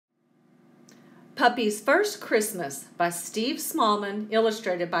Puppy's First Christmas by Steve Smallman,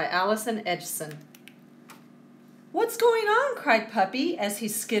 illustrated by Alison, Edgson. "What's going on?" cried Puppy as he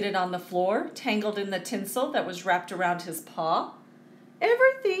skidded on the floor, tangled in the tinsel that was wrapped around his paw.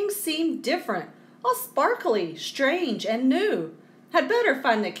 Everything seemed different, all sparkly, strange, and new. "Had better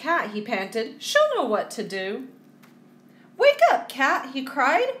find the cat," he panted. "She'll know what to do." "Wake up, cat," he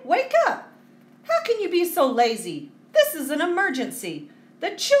cried. "Wake up! How can you be so lazy? This is an emergency.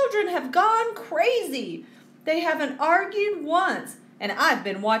 The children have gone crazy. They haven't argued once, and I've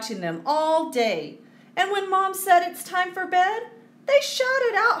been watching them all day. And when Mom said it's time for bed, they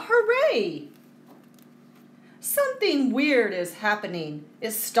shouted out hooray. Something weird is happening.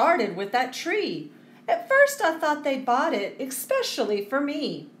 It started with that tree. At first I thought they bought it especially for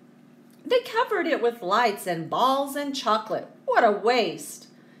me. They covered it with lights and balls and chocolate. What a waste!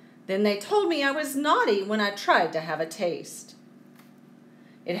 Then they told me I was naughty when I tried to have a taste."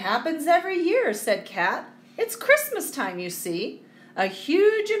 "It happens every year," said Cat. "It's Christmas time, you see. A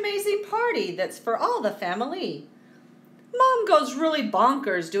huge, amazing party that's for all the family. Mom goes really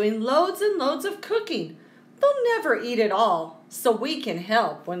bonkers doing loads and loads of cooking. They'll never eat it all, so we can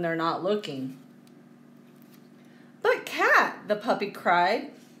help when they're not looking." "But Cat," the puppy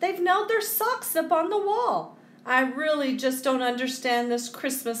cried, "they've nailed their socks up on the wall. I really just don't understand this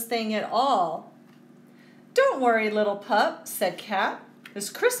Christmas thing at all." "Don't worry, little pup," said Cat. "This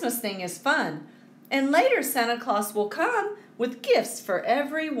Christmas thing is fun, and later Santa Claus will come with gifts for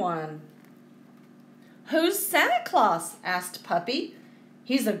everyone." "Who's Santa Claus?" asked Puppy.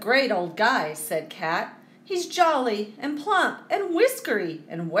 "He's a great old guy," said Cat. "He's jolly and plump and whiskery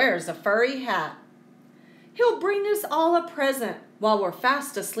and wears a furry hat. He'll bring us all a present while we're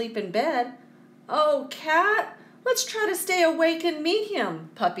fast asleep in bed." "Oh, Cat, let's try to stay awake and meet him,"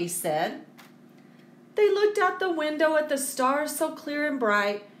 Puppy said. They looked out the window at the stars so clear and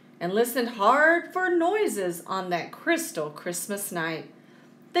bright and listened hard for noises on that crystal Christmas night.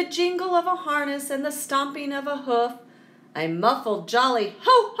 The jingle of a harness and the stomping of a hoof, a muffled jolly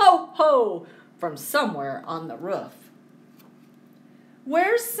ho, ho, ho from somewhere on the roof.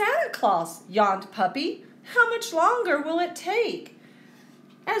 "Where's Santa Claus?" yawned Puppy. "How much longer will it take?"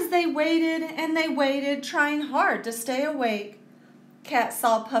 As they waited and they waited, trying hard to stay awake, Cat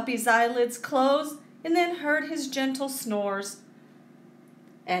saw Puppy's eyelids close and then heard his gentle snores.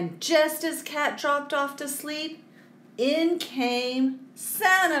 And just as Cat dropped off to sleep, in came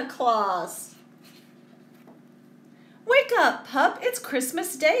Santa Claus. "Wake up, pup, it's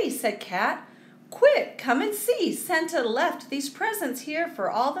Christmas Day," said Cat. "Quick, come and see. Santa left these presents here for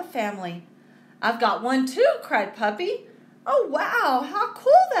all the family." "I've got one too," cried Puppy. "Oh, wow, how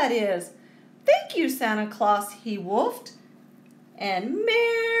cool that is. Thank you, Santa Claus," he woofed. And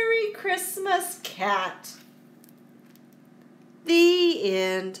Merry Christmas, Cat. The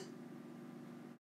end.